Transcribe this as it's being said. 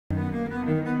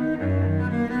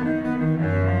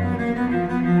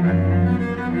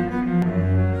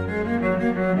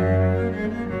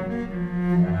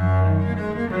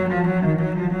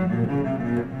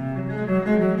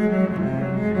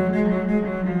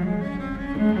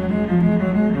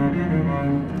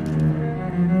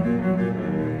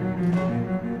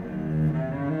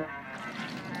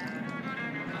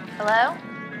Hello?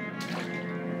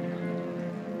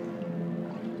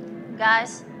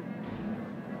 Guys?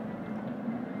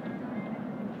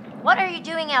 What are you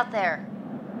doing out there?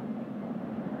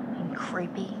 Being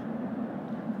creepy.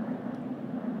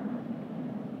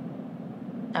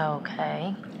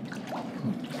 Okay.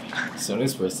 So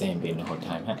this was saying being the whole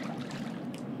time, huh?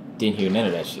 Didn't hear none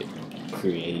of that shit.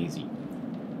 Crazy.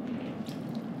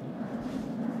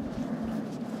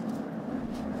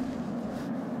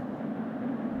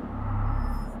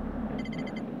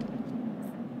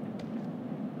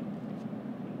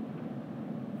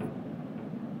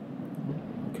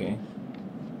 Okay.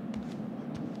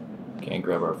 Can't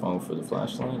grab our phone for the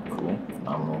flashlight. Cool.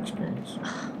 Phenomenal experience.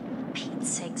 Pete's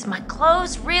sakes, my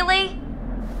clothes, really?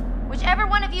 Whichever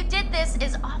one of you did this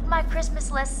is off my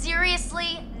Christmas list.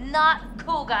 Seriously, not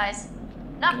cool, guys.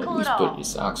 Not cool at all. Put your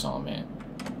socks on, man.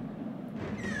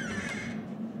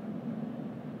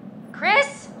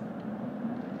 Chris?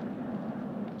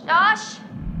 Josh?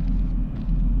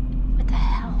 What the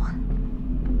hell?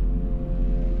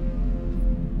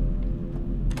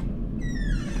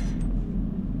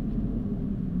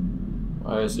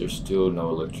 Why is there still no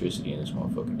electricity in this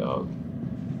motherfucking dog?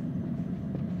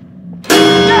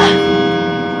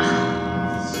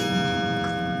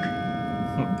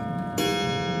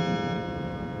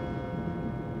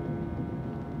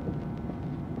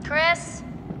 Chris?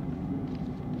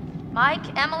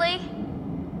 Mike? Emily?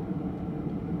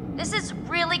 This is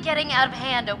really getting out of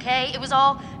hand, okay? It was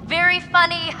all very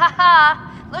funny,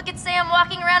 haha. Look at Sam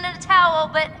walking around in a towel,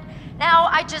 but now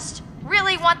I just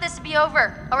really want this to be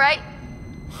over, alright?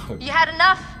 You had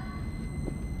enough?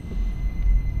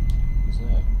 What's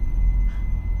that?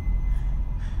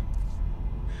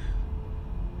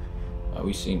 Oh,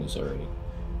 we've seen this already.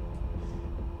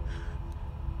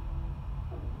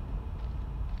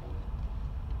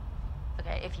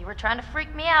 Okay, if you were trying to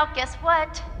freak me out, guess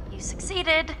what? You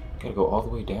succeeded. Gotta go all the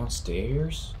way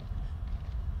downstairs?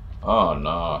 Oh,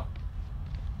 no.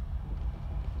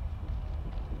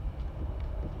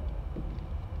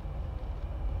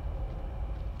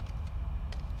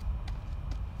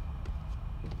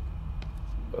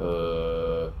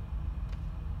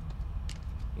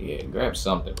 Yeah, grab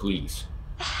something, please.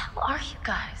 The hell are you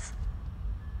guys?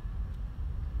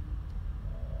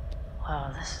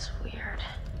 Wow, this is weird.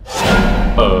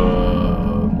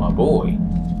 My boy.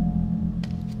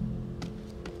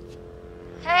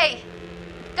 Hey,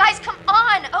 guys, come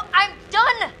on! Oh, I'm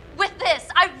done with this.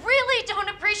 I really don't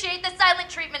appreciate the silent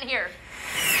treatment here.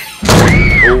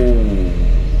 Oh.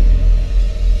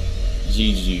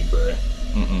 GG, bruh.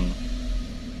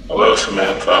 Hello,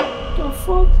 Samantha. The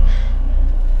fuck?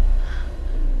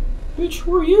 Bitch,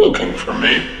 who are you? Looking for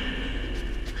me?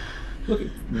 Look at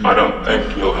me. I don't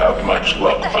think you'll have much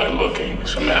luck by looking,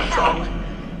 Samantha.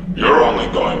 You're only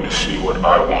going to see what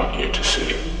I want you to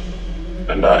see.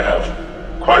 And I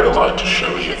have quite a lot to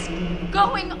show you. What's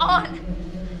going on?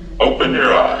 Open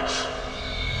your eyes.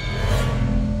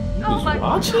 Oh my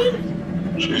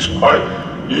Watching? She's quite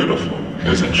beautiful,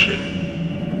 isn't she?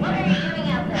 What are you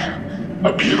doing out there?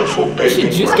 A beautiful She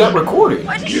baby. just got recorded.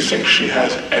 Do you think she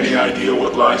has any idea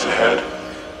what lies ahead?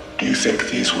 Do you think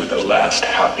these were the last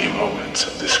happy moments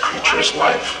of this creature's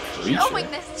life? Showing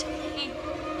this to me.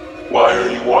 Why are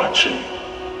you watching?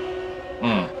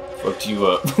 Fucked you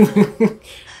up.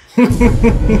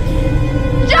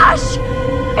 Josh!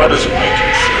 How does it make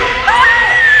you feel?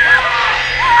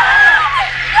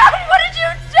 God, what did you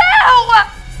do?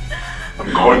 I'm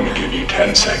going to give you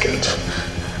 10 seconds.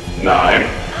 9,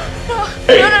 No,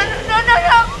 8,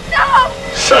 no!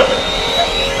 7.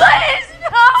 Please, no!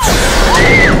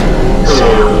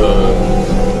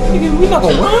 Nigga, we not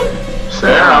gonna run?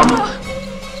 Sam!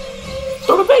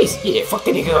 Throw the base. Yeah, fuck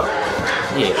the nigga up.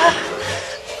 Yeah.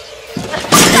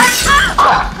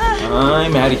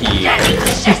 I'm out of here.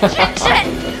 Shit!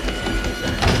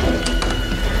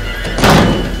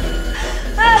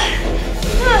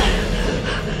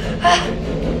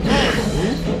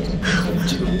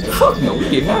 Fuck no, we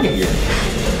getting out of here.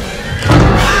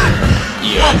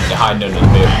 Yeah, the high note is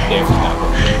definitely not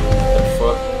gonna be. What the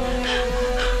fuck?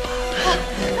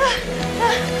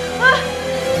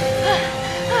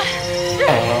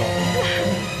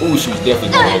 Oh, she was definitely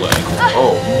going to ankle.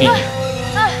 Oh, man.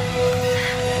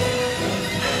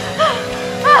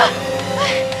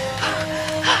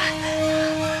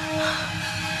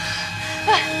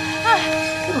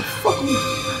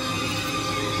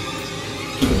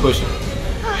 Keep pushing.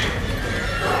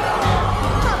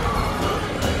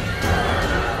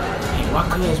 Hey, why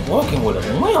cuz walking with a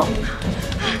limp?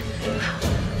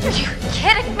 Are you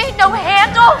kidding me? No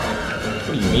handle?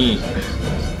 What do you mean?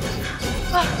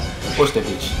 Push that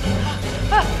bitch.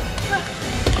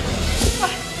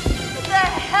 What the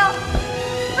hell?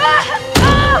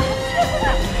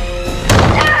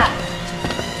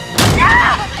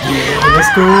 Yeah,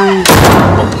 let's go.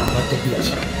 Oh, not the bitch.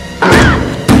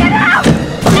 Get out!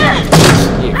 Yeah,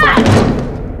 fuck it.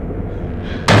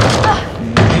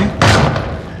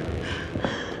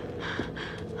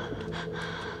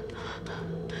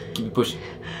 Keep it pushing.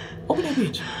 Open that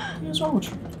bitch. What's wrong with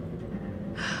you?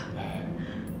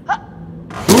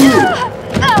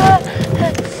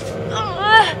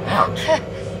 Ouch.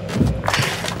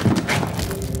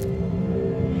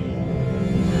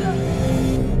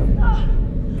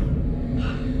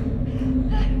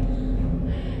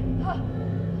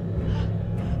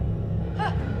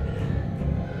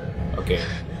 Okay.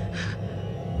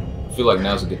 I feel like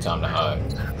now's a good time to hide.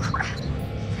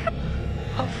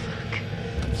 Oh,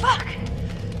 fuck.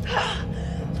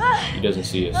 He doesn't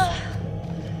see us.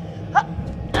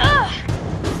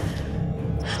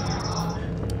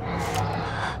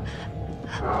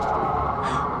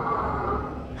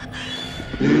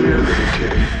 Here, little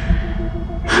kitty.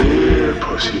 Here,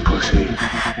 pussy, pussy.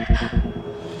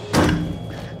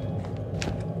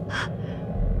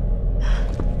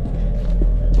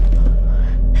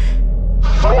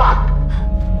 Fuck!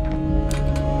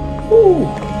 Ooh.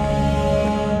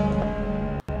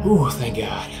 Ooh, thank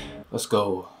God. Let's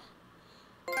go.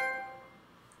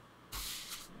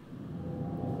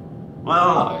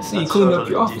 Well, I see you cleaned up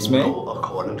your office, man. Go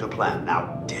according to plan,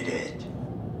 now did it?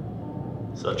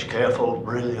 Such careful,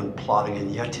 brilliant plotting,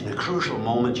 and yet in a crucial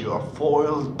moment you are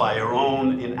foiled by your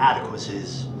own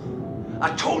inadequacies.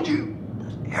 I told you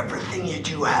that everything you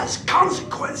do has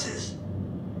consequences.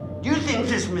 Do you think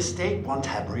this mistake won't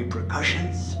have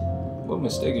repercussions? What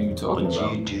mistake are you talking What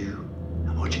about? you do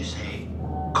and what you say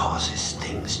causes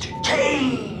things to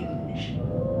change.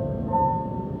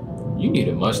 You need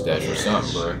a mustache or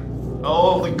something, bro.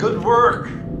 Oh, the good work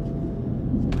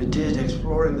we did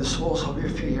exploring the source of your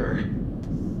fear.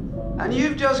 And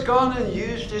you've just gone and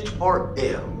used it for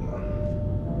ill.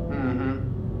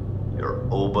 Your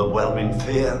overwhelming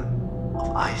fear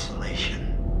of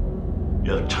isolation.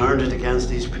 You have turned it against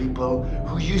these people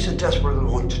who use it desperately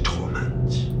want to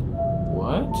torment.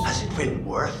 What? Has it been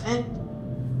worth it?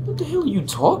 What the hell are you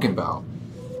talking about?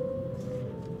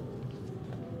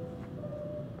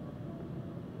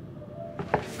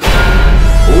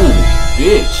 Ooh,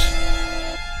 bitch.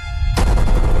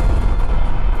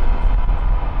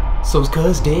 So's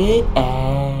cuz dead?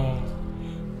 Ah,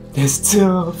 that's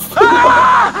tough. Stop it!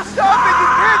 You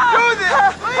can't do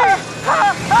this! Please!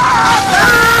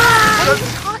 What are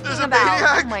you talking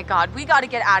about? Oh my god, we gotta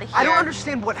get out of here. I don't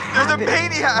understand what happened. There's a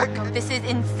maniac! This is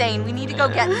insane. We need to go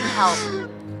get some help.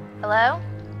 Hello?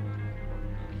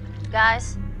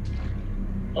 Guys?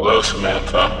 Hello,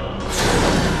 Samantha.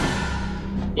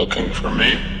 Looking for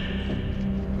me?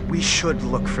 We should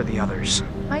look for the others.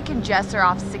 Mike and Jess are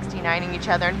off 69ing each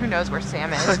other, and who knows where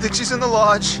Sam I is. think she's in the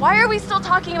lodge. Why are we still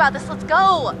talking about this? Let's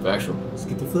go! Factual. Let's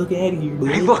get the fuck out of here, bro.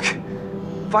 Hey, look!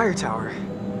 Fire tower.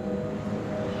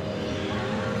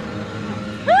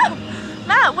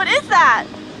 Matt, what is that?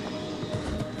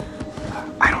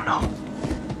 I don't know.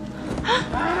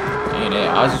 Ain't that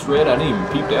eyes just red? I didn't even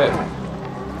peep that.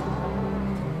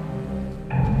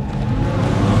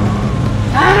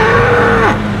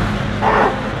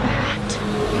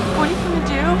 What are you gonna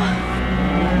do?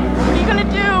 What are you gonna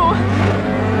do?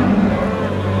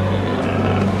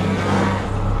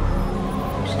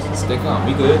 Stay calm.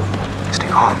 We good. Stay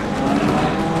calm.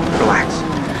 Relax.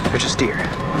 They're just deer.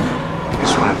 They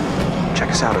just want to check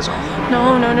us out is all.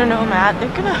 No, Matt. They're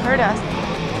gonna hurt us.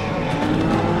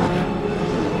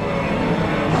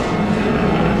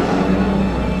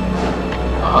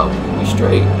 Oh, we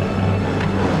straight.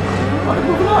 Oh, they're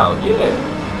moving out. Yeah.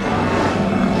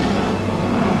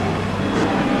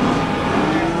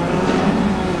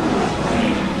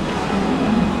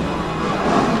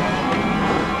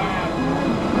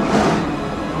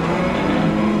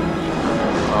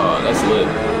 Oh, that's lit.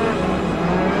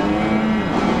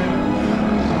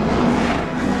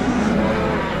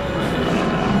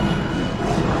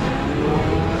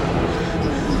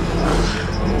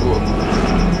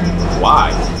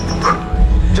 Why?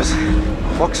 Just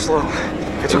walk slow.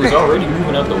 It's It was okay. already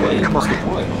moving out the way. Come What's on. the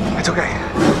point? It's okay.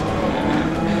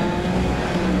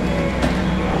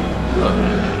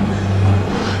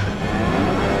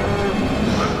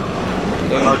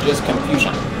 They are just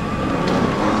confusion.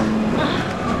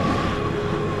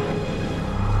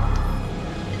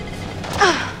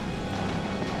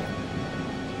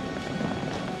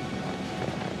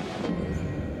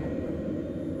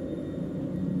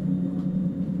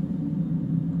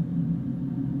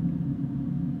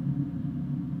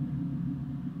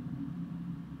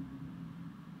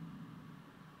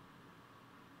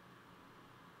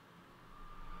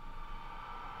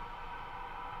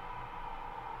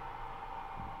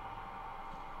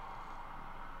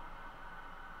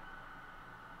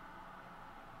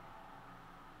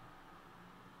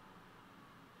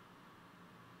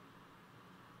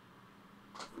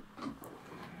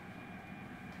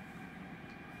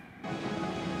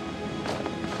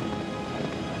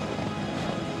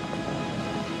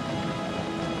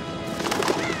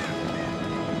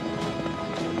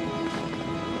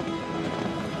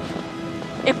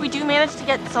 do manage to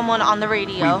get someone on the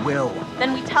radio, We will.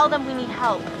 then we tell them we need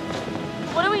help.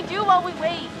 What do we do while we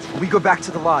wait? We go back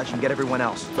to the lodge and get everyone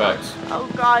else. Facts. Oh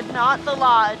God, not the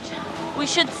lodge. We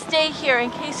should stay here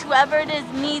in case whoever it is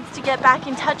needs to get back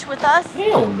in touch with us.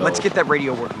 Hell no. Let's get that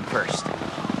radio working first.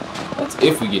 That's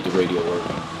if we get the radio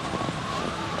working.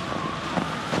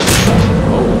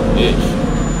 Oh, bitch.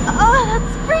 Oh,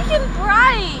 that's freaking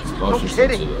bright. Motion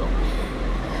kidding. sensor, though.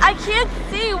 I can't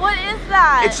see. What is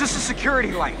that? It's just a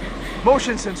security light.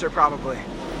 Motion sensor, probably.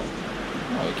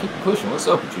 Alright, keep pushing. What's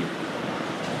up with you?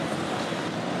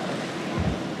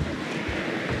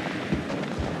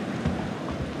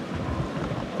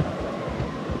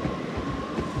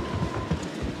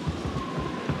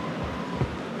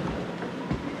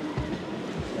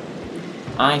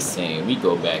 I saying we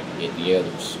go back and get the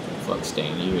others. Fuck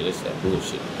staying here. That's that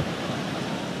bullshit.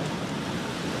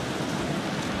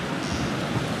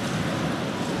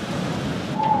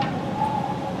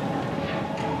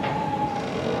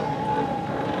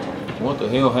 What the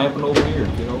hell happened over here,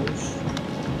 kiddos?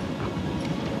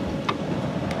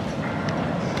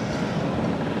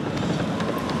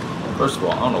 First of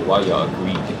all, I don't know why y'all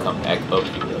agreed to come back up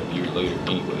here a year later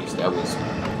anyways. That was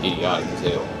idiotic as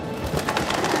hell.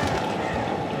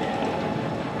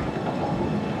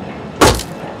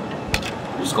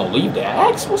 You're just gonna leave the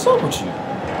axe? What's up with you?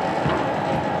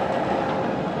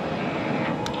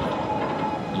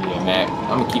 Yeah, Mac,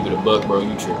 I'm gonna keep it a buck, bro.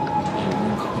 You tripping.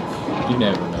 You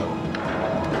never know.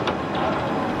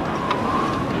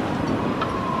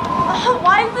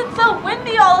 Why is it so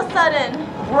windy all of a sudden?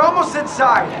 We're almost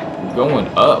inside. We're going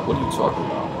up. What are you talking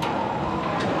about?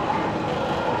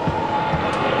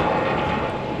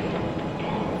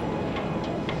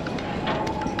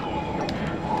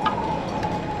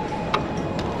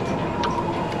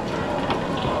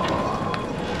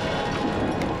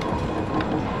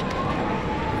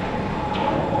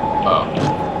 Oh.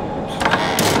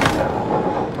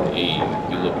 Hey,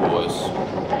 you little boys.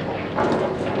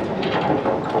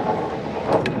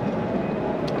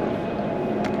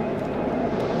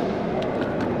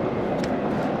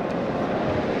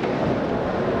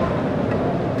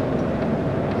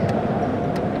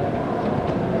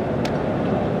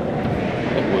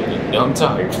 I'm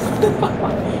tired.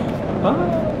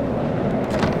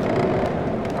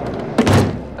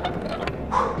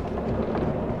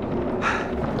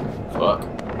 Fuck.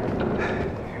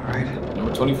 You alright?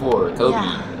 Number 24, Kobe.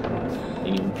 Yeah.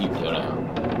 Ain't even peeped till now.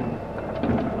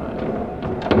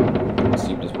 Alright. Let's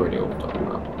see what this radio we're talking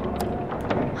about.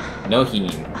 No, he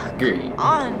agreed.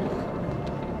 On.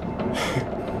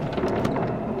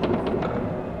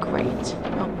 Great.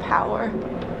 No power.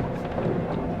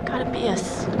 Gotta be a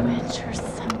switch or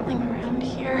something around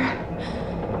here.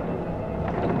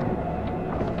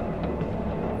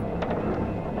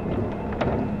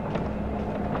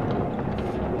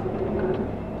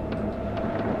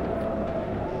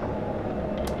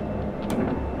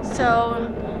 So,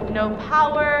 no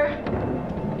power.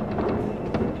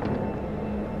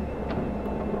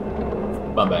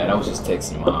 My bad, I was just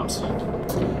texting moms.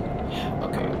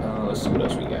 Okay, let's see what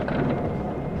else we got.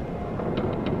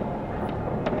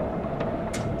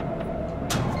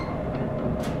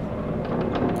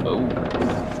 Oh.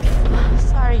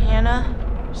 Sorry, Hannah.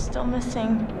 We're still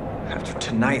missing. After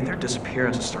tonight, their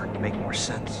disappearance is starting to make more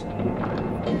sense.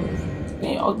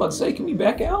 Man, I was about to say, can we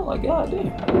back out? Like, god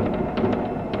damn.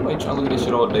 I ain't trying to look at this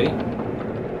shit all day.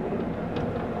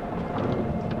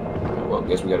 Well, I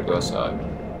guess we gotta go outside.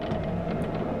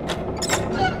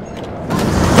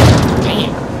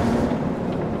 Damn.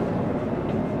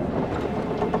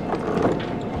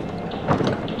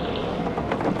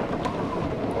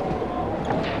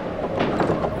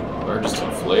 Burst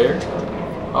and flare.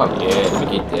 Oh yeah, let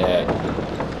me get that.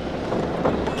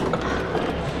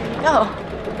 Go.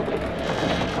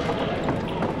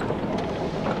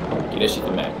 Get that shit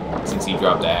to Mac, since he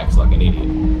dropped the axe like an idiot.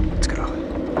 Let's go.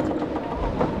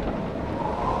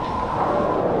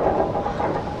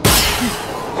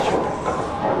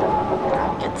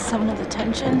 Get someone's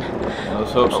attention.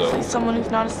 Let's hope so. Hopefully someone who's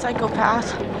not a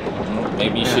psychopath.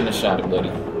 Maybe you shouldn't have shot it,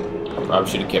 buddy. Probably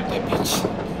should have kept that bitch.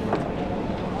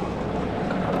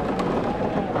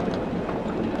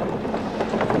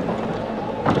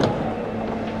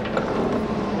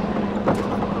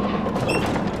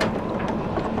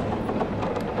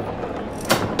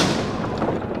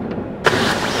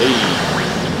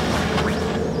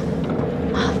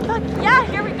 Fuck yeah,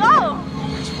 here we go!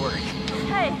 Nice work.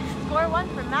 Hey, score one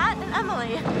for Matt and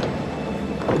Emily.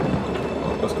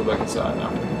 Well, let's go back inside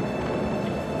now.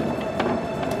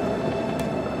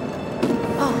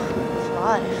 Oh, it's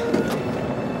alive.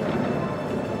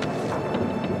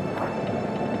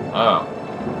 Oh.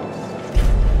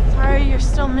 you're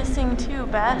still missing too,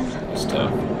 Beth. It's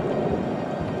tough.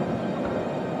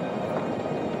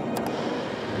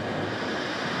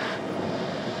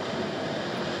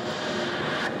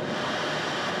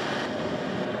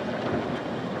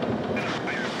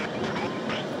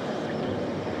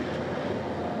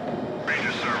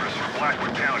 Ranger service for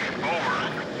Blackwood County. Over.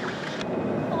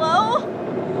 Hello?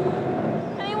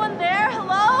 Anyone there?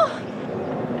 Hello?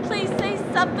 Please say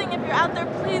something if you're out there,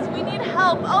 please. We need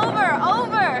help. Over.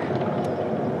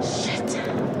 Shit.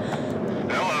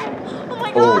 Hello. Oh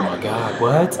my Oh god. my god,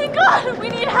 what? Thank God, we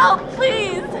need help,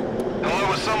 please. Hello,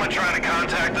 was someone trying to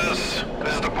contact us?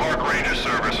 This is the Park Ranger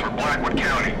service for Blackwood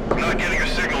County. I'm not getting your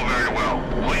signal very well.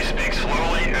 Please speak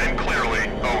slowly and clearly.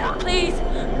 Over. Please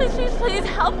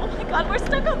help. Oh my god, we're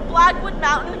stuck on Blackwood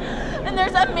Mountain and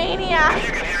there's a maniac. If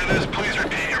you can hear this, please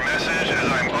repeat your message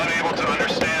as I'm unable to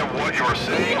understand what you're We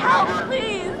saying. need help, Over.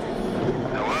 please.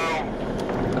 Hello?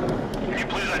 Can you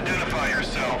please identify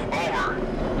yourself? Over.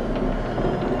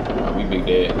 I'll be big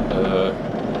dead.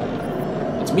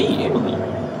 It's me, Emily.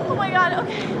 Oh my god,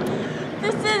 okay.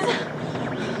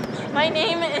 My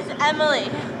name is Emily.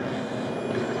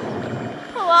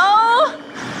 Hello?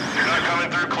 You're not coming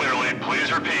through clearly.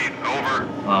 Please repeat. Over.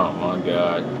 Oh my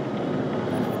god.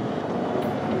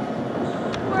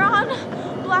 We're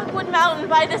on Blackwood Mountain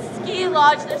by the ski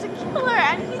lodge. There's a killer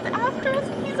and he's after us.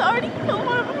 He's already killed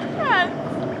one of our friends.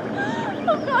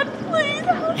 Oh god, please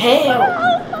help.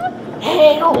 Help! Help.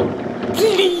 Help!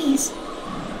 Please!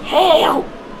 Help!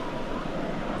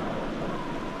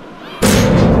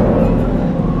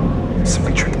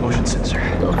 Something tripped the motion sensor.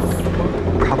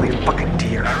 Probably a fucking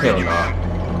deer. Hell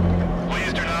no.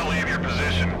 Please do not leave your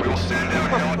position. We will send out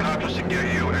helicopters to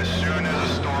get you as soon as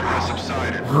the storm has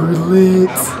subsided. We're lit!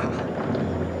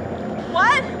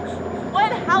 What?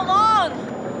 How long?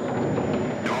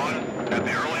 Dawn, at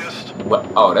the earliest, What?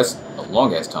 Oh, that's a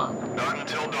long ass time. not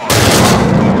until dawn.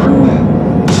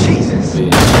 Jesus.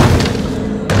 Bitch.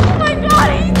 Oh my god,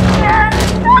 he's here!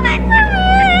 He's coming for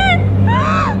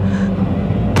me!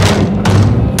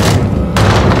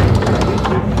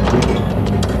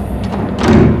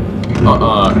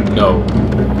 No.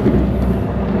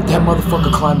 That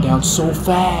motherfucker climbed down so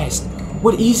fast.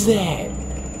 What is that?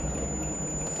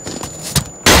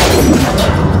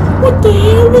 What the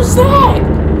hell was that?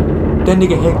 That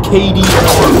nigga had KD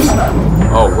arms.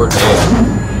 Oh, we're dead.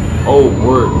 Oh,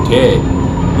 we're dead.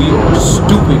 We are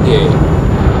stupid dead.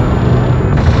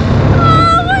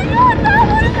 Oh my god, that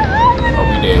was happening!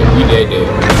 Oh, we dead.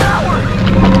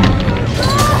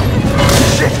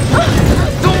 Shit!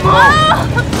 Don't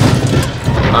move!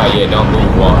 Ah, yeah, don't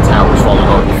move while the tower's falling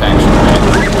over the faction, man.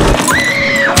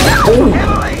 Oh!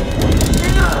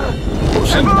 Oh,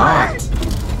 she knocked.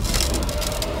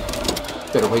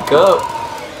 Better wake up.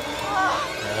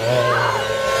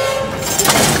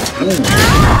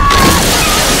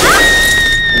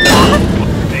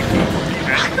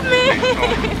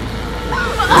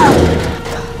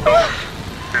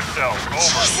 Yourself. Over.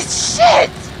 Jesus, shit!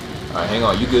 Alright, hang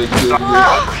on. You good? No!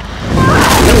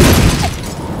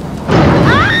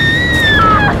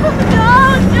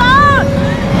 Don't!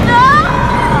 No!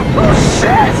 Oh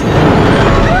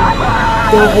shit!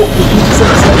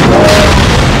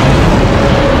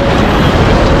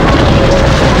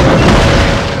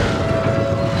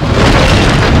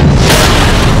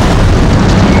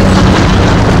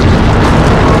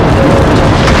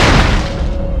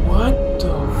 What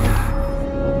the?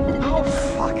 Oh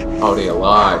fuck! Oh, they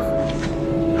alive.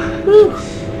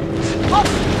 Oh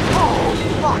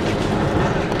fuck!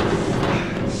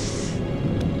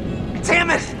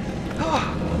 Damn it!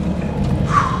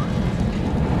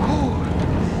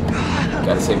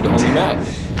 Gotta save the homie Matt.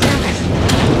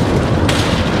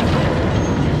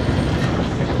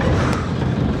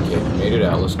 Okay, we made it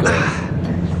out. Let's go.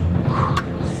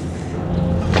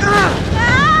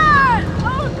 Matt!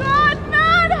 Oh god,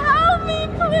 Matt, help me,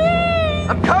 please!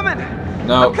 I'm coming!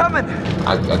 No. I'm coming!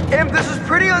 I Em, this is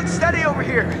pretty unsteady over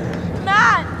here.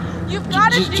 Matt, you've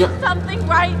got to just do jump- something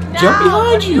right now. jump behind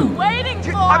What are you. waiting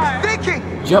for? I'm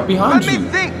thinking! jump behind Let you. me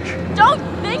think! Don't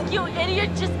think, you idiot.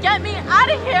 Just get me out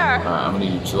of here. Alright, I'm gonna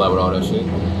need you to chill out with all that shit.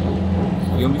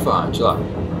 You're gonna be fine. Chill out.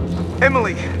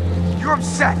 Emily, you're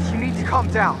upset. You need to calm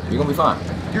down. You're gonna be fine.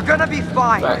 You're gonna be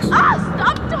fine. Facts. Ah,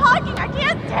 stop talking. I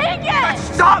can't take it.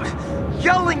 Stop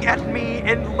yelling at me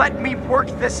and let me work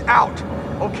this out,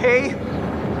 okay?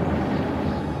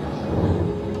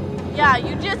 Yeah,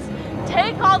 you just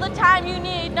take all the time you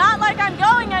need. Not like I'm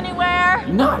going anywhere.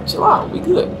 You're not. Chill out. We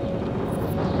good.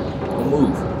 Don't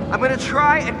move. I'm gonna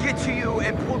try and get to you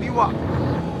and pull you up.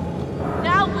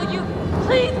 Now, will you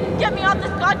please get me off this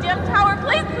goddamn tower?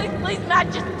 Please, please, please,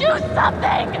 Matt, just do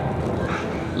something.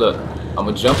 Look, I'm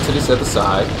gonna jump to this other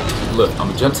side. Look, I'm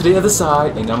gonna jump to the other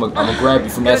side, and I'm gonna grab you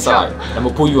from that side. And I'm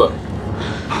gonna pull you up.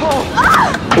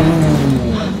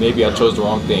 Ooh, maybe I chose the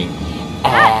wrong thing.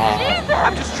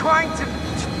 I'm just trying to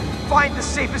find the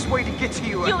safest way to get to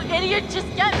you. You idiot, just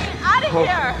get me out of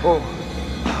here!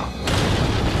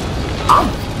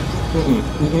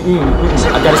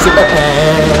 I gotta sit back.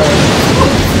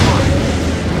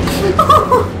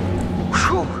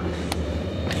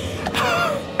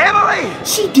 Emily!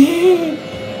 She dead.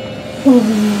 Oh,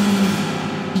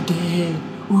 she dead.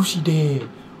 Oh, she dead.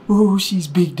 Oh, she's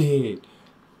big dead.